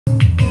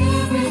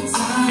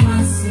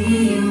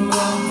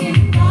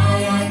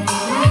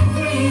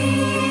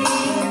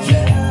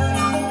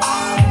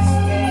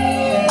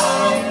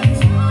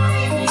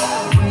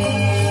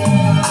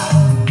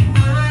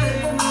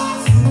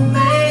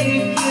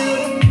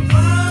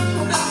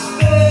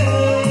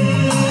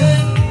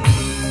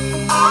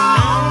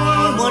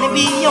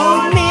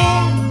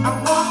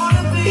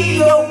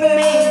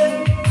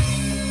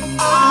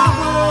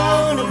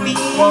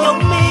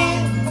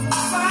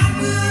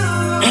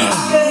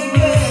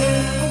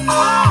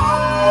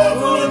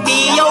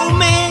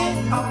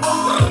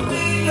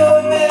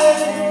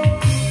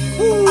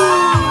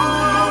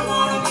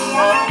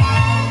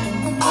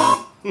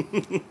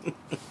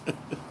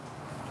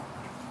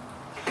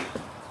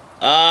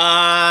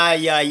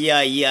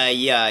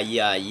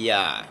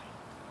dạ.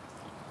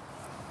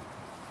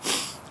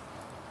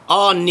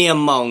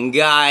 Niềm mỏng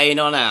gai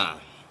nó nè.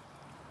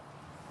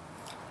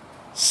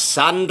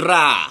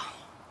 Sandra.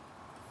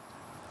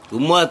 Ku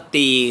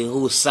mati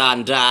hu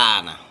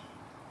Sandra nè.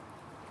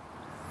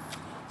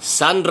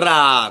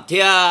 Sandra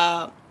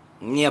thia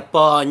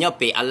nyepo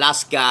nyopi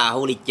Alaska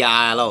huli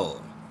cha lo.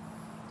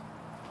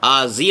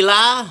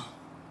 Aznlilies.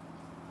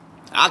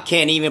 I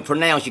can't even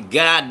pronounce your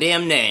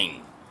goddamn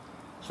name.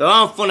 So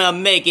I'm gonna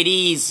make it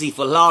easy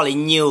for Lolly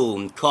New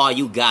and call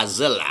you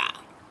Godzilla.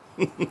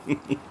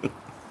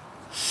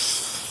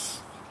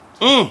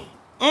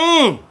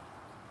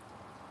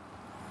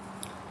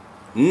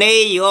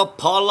 Nay your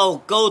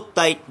polo go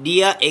tight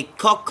dear a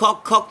cock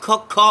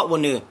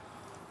one nữa.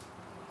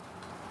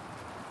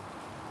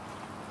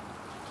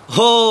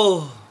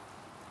 Ho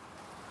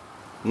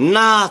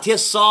na thiết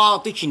so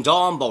tôi chỉ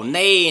cho bảo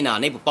nay nè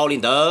nay bảo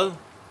lên đó.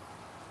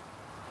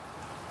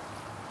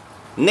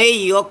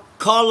 Nay your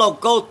polo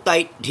go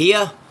tight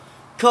dear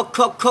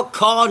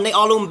cock nay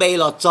alum bay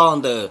là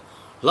chọn đó.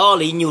 Lo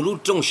lý nhiều lúc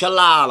trong xa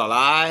la là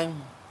lại.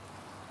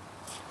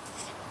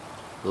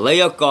 Lấy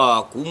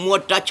cả cú mua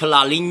trả cho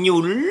là lý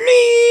nhiều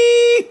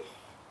lý.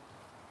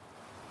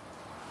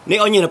 Này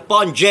ở như là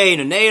bọn dây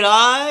nữa này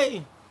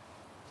lại.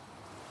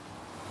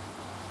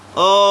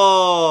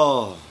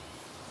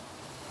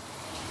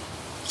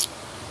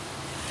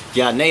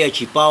 Chà này ở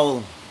chỉ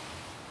bao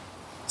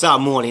trả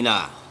mua đi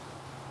nè.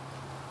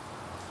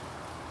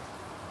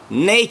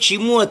 Này chỉ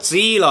mua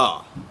gì là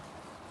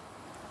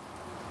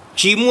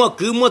chỉ mua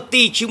cứ mua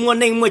tí chỉ mua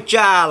nên mua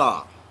cha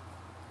là.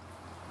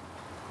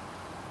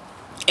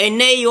 Anh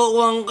này yo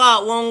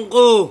uang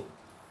cô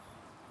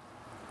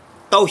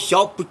tao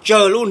shop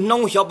chờ luôn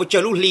nông shop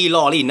chờ luôn lì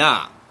lò lì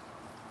nà.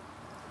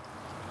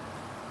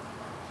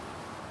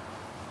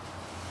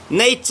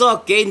 Này cho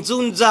kén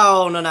run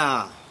rau nè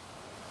nà.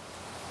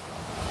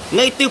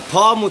 Này từ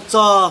phò một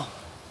cho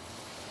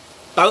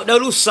tao đâu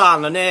lúc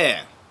sàn là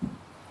nè.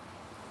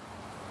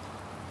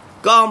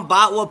 Con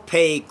bảo我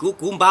赔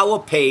cũng bảo 我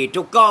赔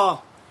cho con.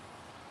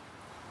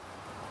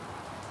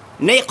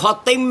 Này khó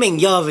tính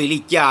mình giờ vì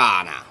lý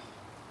cha nè.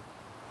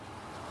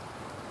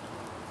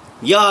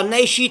 Giờ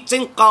này suy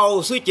chân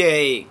cầu suy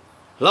chê.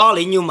 Lo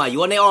lý nhưng mà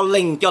vừa này o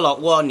linh cho lọ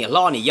quân nè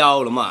lo nè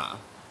giàu lắm mà.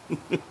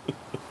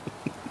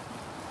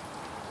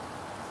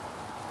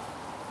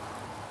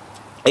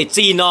 Ê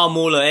chi nó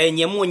mù rồi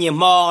nhé mua nhé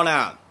mò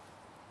nè.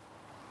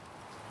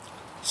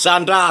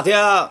 Sandra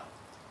thế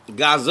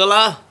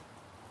Godzilla.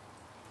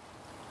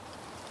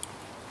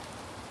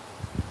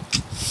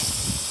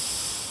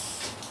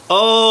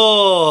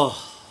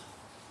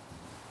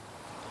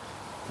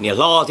 Nè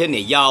lo thế nè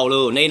giàu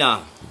luôn này nè.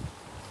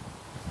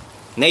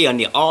 Này là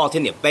nè o thế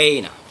nè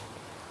bê nè.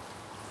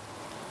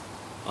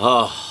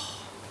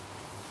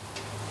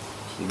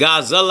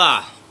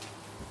 Godzilla.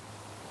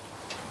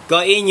 Có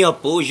ý nhờ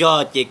bố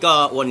giờ chỉ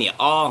có ô nè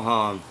o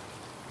hả.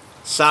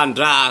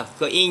 Sandra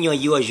có ý nhờ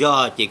vừa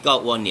giờ chỉ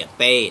có ô nè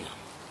bê nè.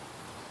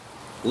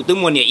 Ủa tôi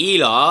mua nè ý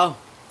lỡ.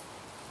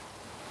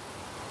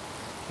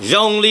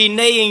 Rồng lì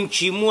này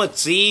chỉ mua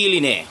gì lì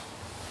nè.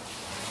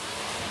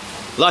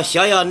 Là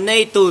sao ya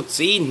này tu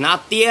gì nát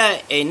tia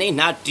ấy này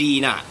nát trì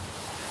nè.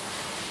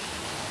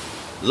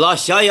 Là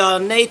sao ya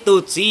này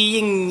tu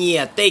gì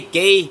nhẹ tê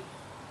kê.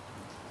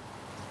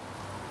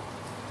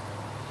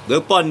 Người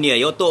bọn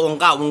nhẹ yo tu ông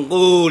cao ông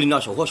ngu lì nó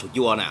sổ khó sổ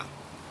chua nè.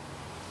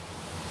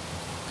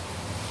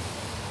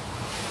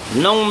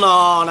 Nông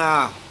nò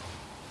nè.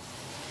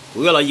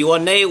 Vừa là yo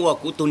này wa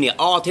cụ tu nhẹ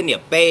o thế nhẹ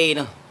bê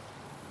nè.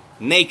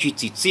 Này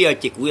chỉ chia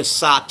chỉ của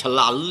sa chả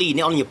là li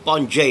này ông như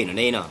bon jay nữa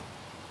này nè.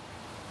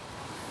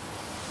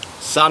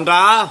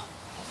 Sandra,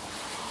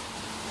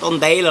 tôm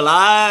đây là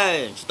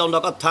lại, tôm đó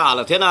có thả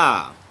là thế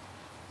nào?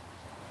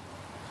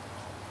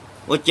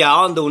 Ôi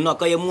cháu ăn đủ nó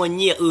có mua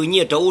nhẹ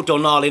trâu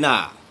nó lên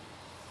nè.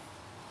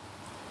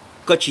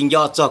 Có chuyện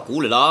do cho cũ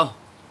rồi đó.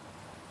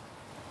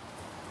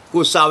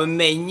 Cú sao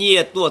mày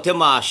nhẹ tua thế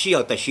mà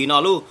xíu tại xí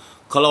nó luôn,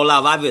 kalau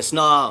là vài việc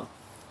nó,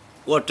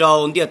 ôi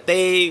trâu đi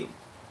tê.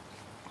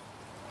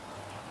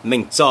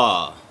 Mình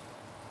cho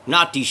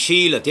nát tí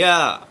xí là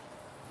thế.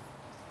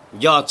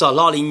 Giờ cho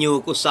lo lý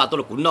nhiều của xa tôi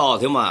là cũng nọ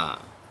thế mà.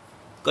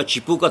 Có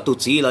chỉ bố có tụt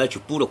gì là chỉ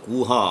bố là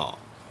cú hả.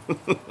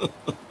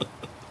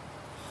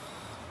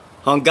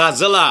 Hằng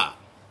Godzilla.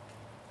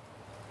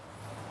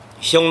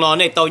 Xong nó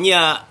này tao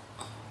nha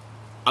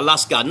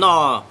Alaska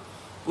nọ.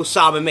 Của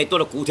xa mày tôi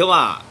là cú thế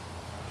mà.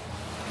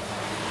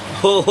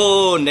 Hô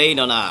hô này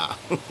nó nè.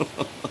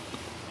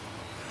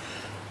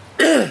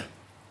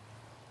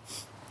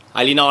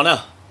 Hai lý nó nè.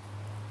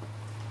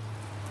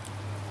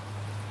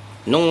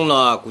 Nông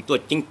là của tôi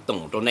chính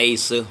tổng trong này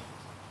sư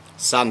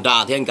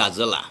Sandra thiên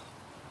Godzilla.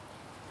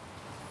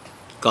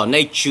 Còn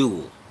này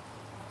chủ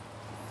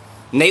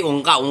này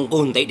ông gạo ông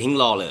côn đấy thính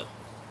lo rồi.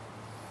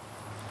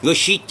 Người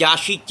sĩ cha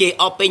sĩ chế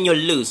ở bên nhau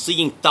lử sử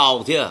dụng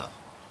tàu thế.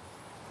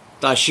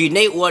 Ta sĩ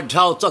này uổng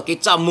thao cho cái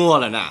cha mua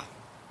là nè.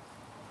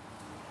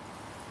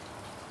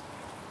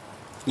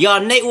 giờ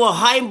nay ua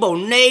hai bộ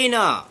nay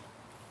nè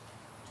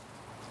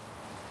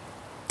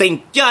tình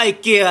trai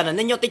kia là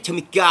nên nhớ tới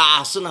chấm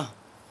cá xí nè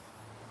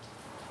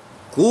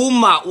cú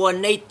mà ua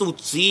nay tụt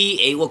gì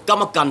ấy ua cam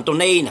cằn tụi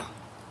nay nè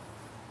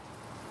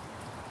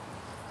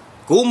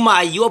cú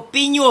mà ua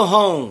pin ua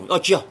hồng ở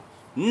chưa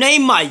nay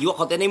mà ua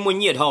họ tới nay muốn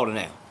nhiệt hậu rồi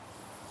nè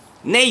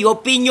nay ua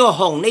pin ua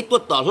hồng nay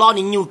tuột tỏ lo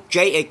nên nhiều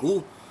trái ấy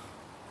cú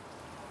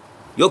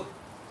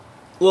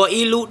ua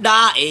ilu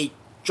đa ấy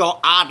cho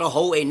à đó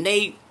hậu ấy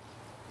nay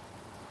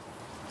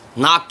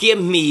nà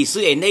kiếm mì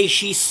sư ấy nay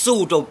she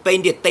su đồ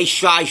bên địa tây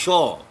sai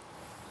so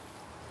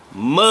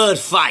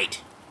murder fight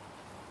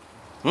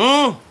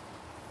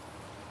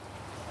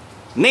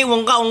nay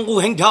vòng cao ông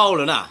hành thâu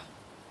rồi nè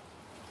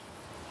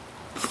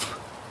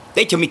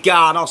để cho mình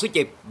cả nó sẽ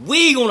chỉ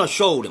we gonna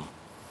show them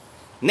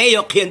nay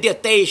ở hiện địa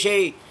tây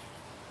say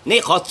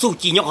nay họ su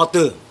chỉ nhóc họ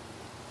từ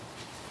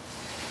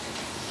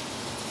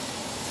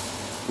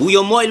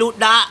uyo mỗi lúc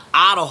đã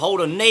à đó hậu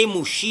rồi nay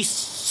mu she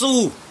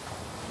su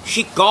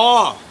she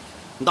có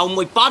đầu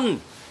mùi bắn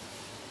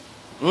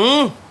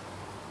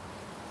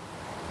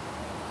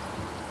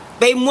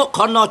bây mua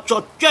con nó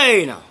cho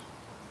chơi nè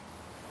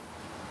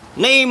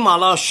này mà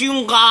là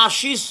xung gà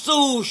xí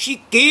su xí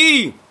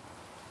kỳ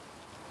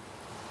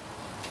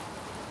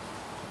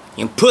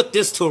and put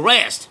this to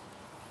rest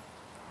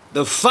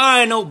the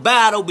final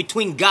battle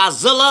between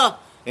Godzilla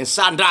and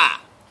Sandra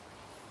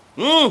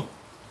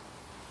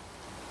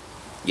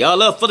y'all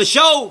love for the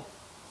show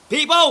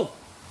people.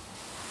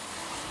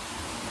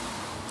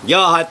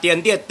 Giờ hai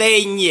tiền địa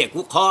tây nhẹ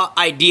cũng có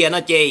idea nó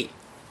chị.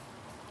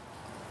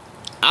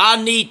 I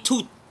need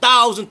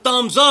 2,000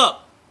 thumbs up.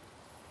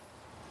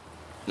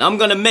 And I'm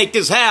gonna make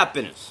this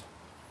happen.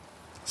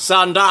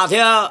 Sandra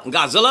theo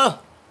Godzilla.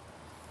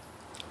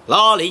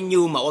 Lo lý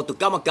nhu mà ô tụ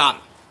cá mà cạn.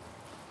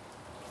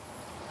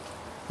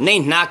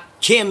 Nên nạc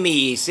chê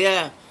mì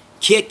sẽ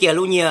chê kìa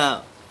lưu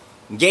nhờ.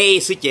 Dây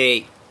sư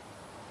chị.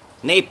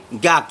 Nên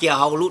gà kìa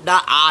hầu lúc đã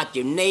à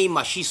chị. Nên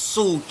mà she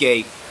su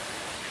chị.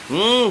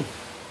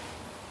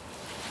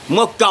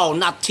 Một cầu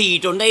nạt thì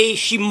cho nên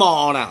xì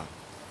mò nè.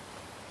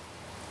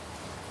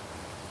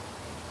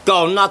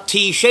 Cầu nạt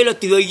thì sẽ là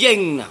tựa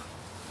dân nè.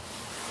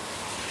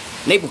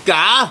 Này bù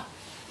cả.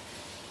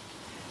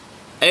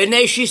 Ê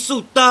này xì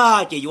su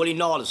ta chỉ vô lý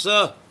nó là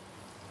sơ.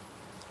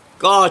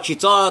 Có chỉ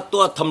cho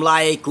tôi thầm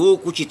lại cú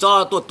chỉ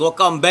cho tôi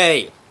cầm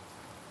bê.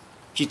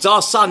 Chỉ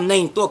cho sẵn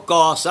nên tôi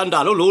có sẵn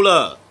đã lũ lũ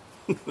lờ.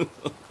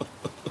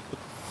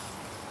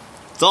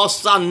 Cho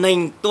sẵn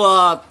nên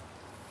tôi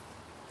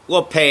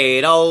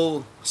phê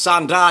đâu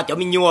Sandra cho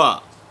mình nhua.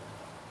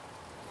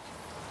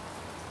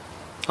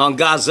 Hằng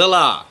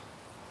Godzilla.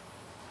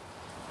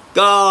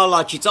 Có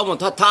là chỉ cho một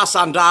thá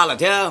Sandra là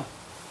thế.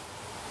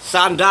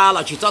 Sandra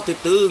là chỉ cho từ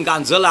từ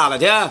Godzilla là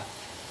thế.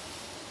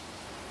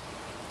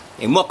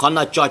 Thì một con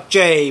là cho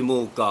chơi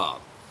mù cả.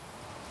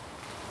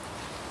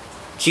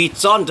 Chỉ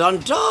cho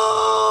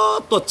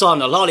tôi cho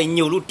nó lo lên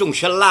nhiều lúc trung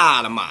xa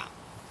la là mà.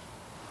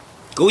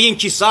 Cố yên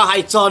chỉ xa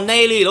hay cho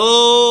này đi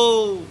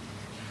đâu.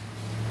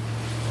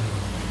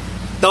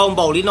 Tông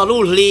bảo lý nó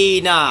lúc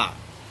lì nè.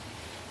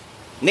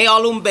 Nè ở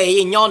lúc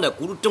bề nhon nè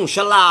cú lúc trông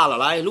xa la là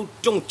lại. Lúc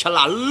trông xa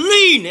la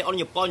lì nè ở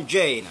nhà bọn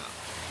dê nè.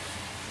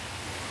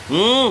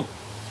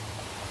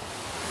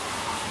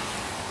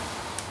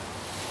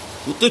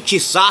 Cú tôi chỉ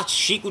xa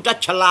xí cú chắc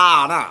xa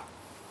la nè.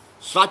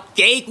 Xa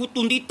chế cú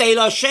tuần đi tê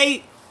là xí.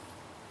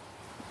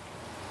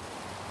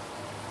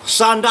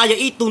 Sandra giờ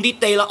ít tuần đi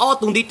tê là ó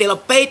tuần đi tê là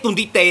bê tuần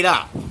đi tê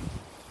nè.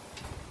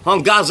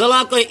 Hằng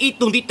Godzilla có ít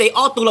tuần đi tê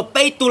ó tuần là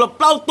bê tuần là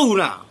bao tuần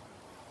nè.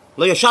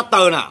 Lo giờ sát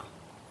tờ nè.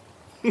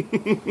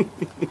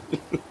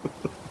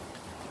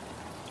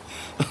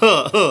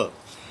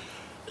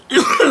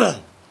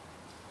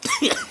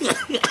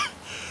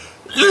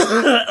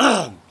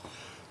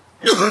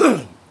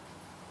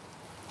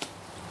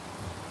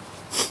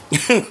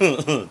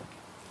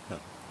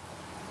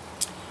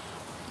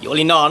 Vô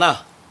lý nó nè.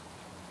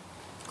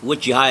 Cú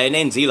chỉ hai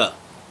nên gì là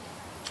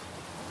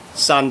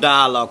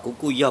Sandra là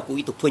cú giờ cú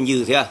ít tục phân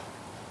dư thế.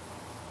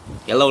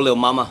 Hello little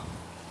mama.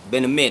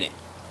 Been a minute.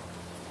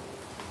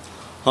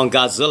 Hằng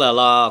Godzilla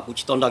là cú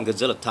chỉ tông đang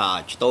Godzilla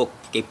thà chỉ tao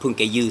cái phun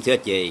cái dư thế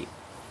chị.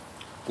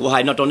 Cú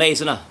hai nó trong này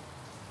xí nè.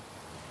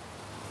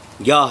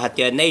 Giờ hạt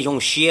tiền này trong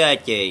xe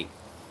chị.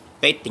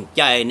 Bé tình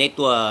trai này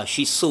tua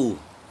she su,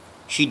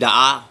 she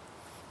đã,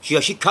 she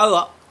khâu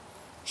á,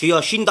 she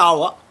xin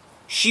đào á,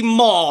 she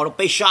mò rồi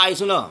bé sai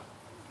xí nè.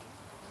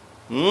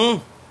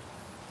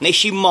 Này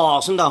she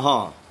mò xí nè ha.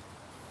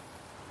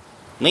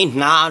 Này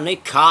na này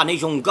khá này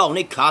dùng gạo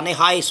này khá này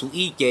hai số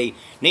ý chị.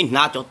 Này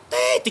na cho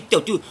té tích cho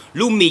chú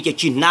lưu mì cho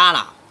chị na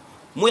nè.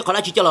 Mỗi khả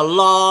năng chỉ cho là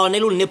lo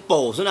này luôn nếp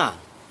bổ xí nè.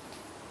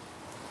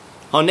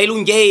 Họ này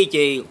luôn dây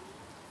chị.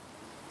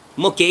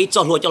 Một cái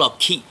cho luôn cho là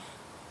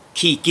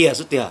khi kia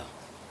rất tiệt.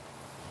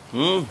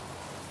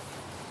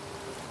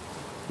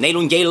 Này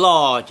luôn dây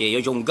lo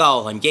chị dùng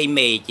gạo hình dây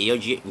mì chị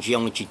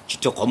dùng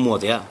cho có mua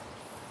thế.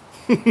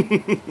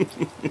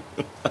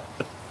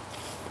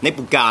 Này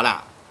bù cả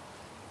là.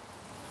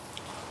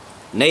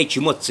 Này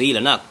chỉ một gì là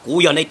nè,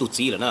 cú giờ này tụt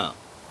gì là nè.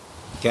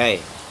 Ok,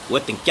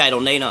 quyết định chạy đâu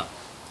này nè.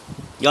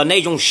 giờ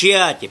này trong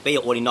xe chỉ bây giờ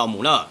ôn nó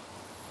mù nữa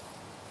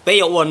bây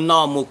giờ ôn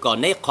nó mù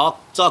còn này khó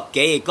cho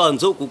cái con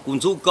số của con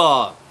số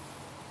có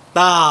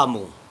ta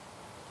mù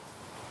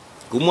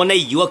cũng muốn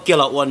này vừa kia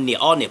là ôn nè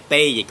on nè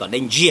bây giờ còn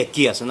đánh giết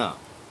kia xem nào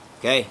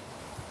ok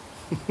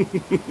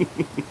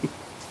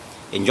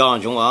enjoy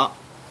chúng nó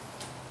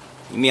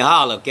mình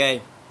ha là ok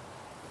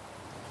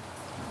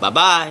bye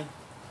bye